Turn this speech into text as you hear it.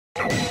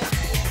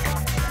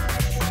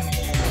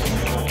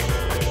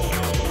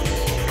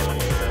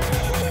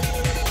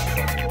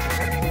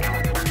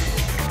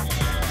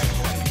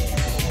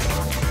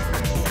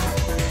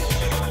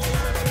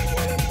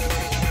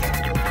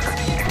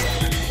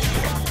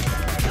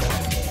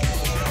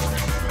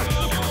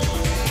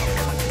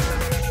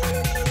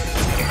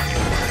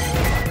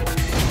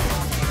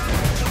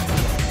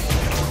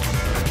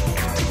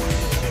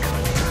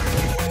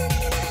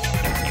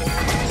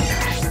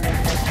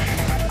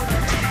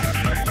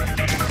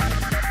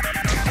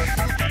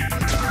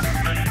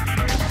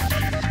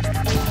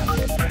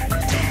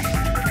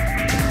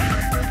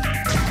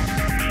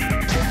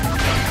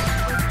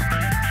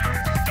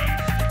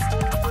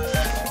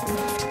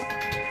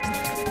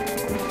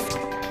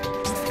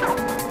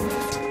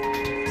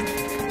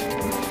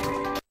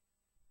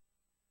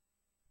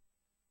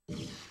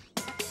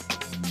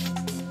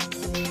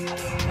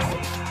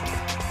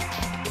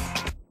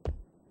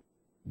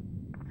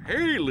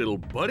Hey, little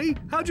buddy,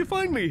 how'd you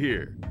find me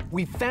here?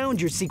 We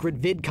found your secret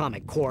vid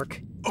comic, Quark.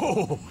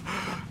 Oh,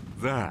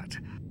 that.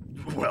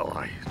 Well,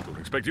 I don't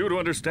expect you to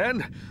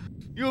understand.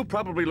 You'll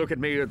probably look at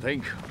me and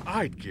think,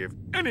 I'd give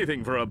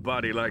anything for a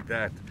body like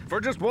that.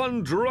 For just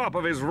one drop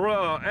of his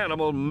raw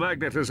animal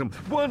magnetism,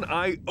 one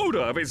iota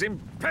of his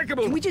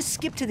impeccable... Can we just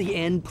skip to the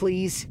end,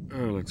 please?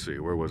 Let's see,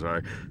 where was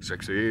I?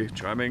 Sexy,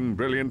 charming,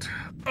 brilliant,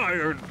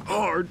 iron,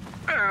 hard,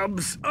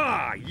 abs.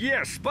 Ah,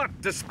 yes,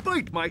 but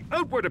despite my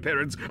outward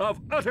appearance of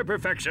utter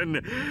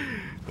perfection,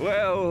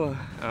 well,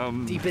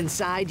 Deep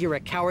inside, you're a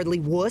cowardly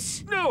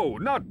wuss? No,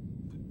 not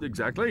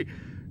exactly.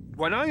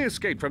 When I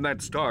escaped from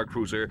that star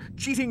cruiser,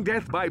 cheating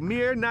death by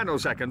mere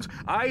nanoseconds,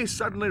 I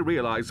suddenly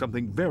realized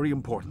something very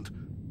important.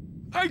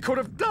 I could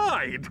have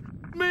died!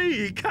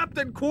 Me,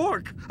 Captain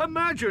Quark!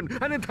 Imagine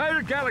an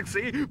entire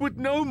galaxy with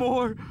no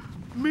more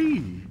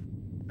me.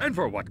 And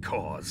for what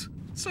cause?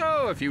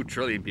 So, a few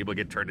trillion people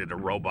get turned into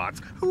robots.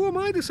 Who am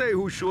I to say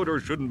who should or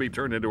shouldn't be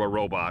turned into a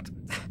robot?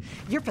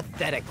 You're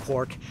pathetic,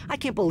 Quark. I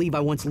can't believe I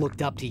once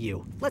looked up to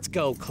you. Let's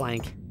go,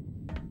 Clank.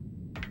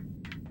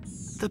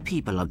 The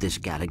people of this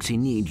galaxy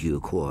need you,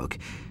 Quark.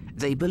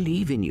 They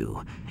believe in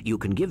you. You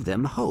can give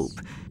them hope.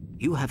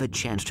 You have a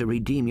chance to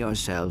redeem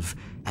yourself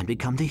and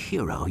become the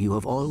hero you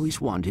have always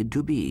wanted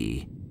to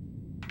be.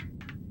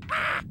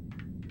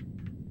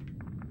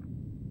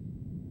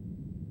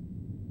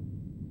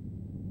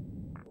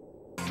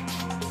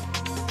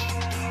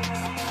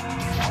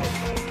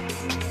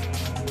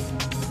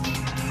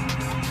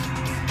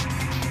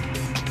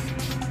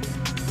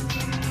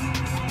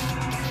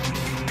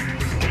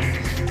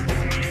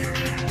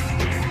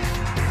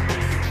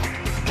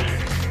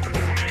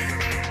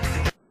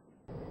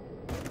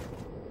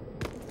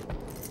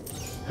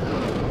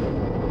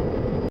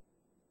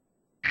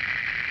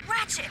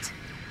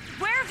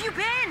 Where have you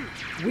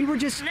been? We were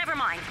just... Never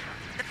mind.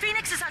 The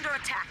Phoenix is under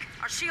attack.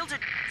 Our shields are...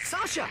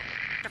 Sasha!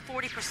 ...to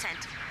 40%.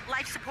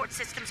 Life support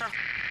systems are...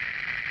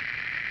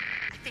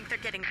 I think they're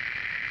getting...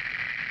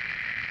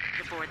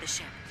 aboard the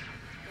ship.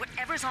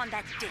 Whatever's on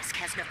that disk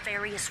has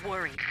Nefarious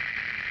worried.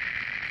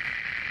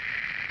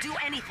 Do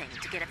anything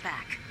to get it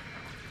back.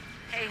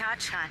 Hey,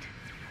 Hotshot.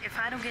 If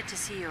I don't get to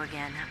see you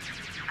again,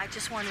 I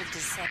just wanted to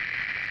say...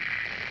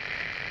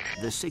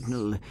 The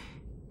signal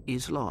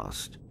is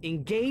lost.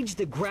 Engage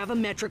the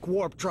gravimetric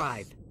warp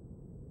drive.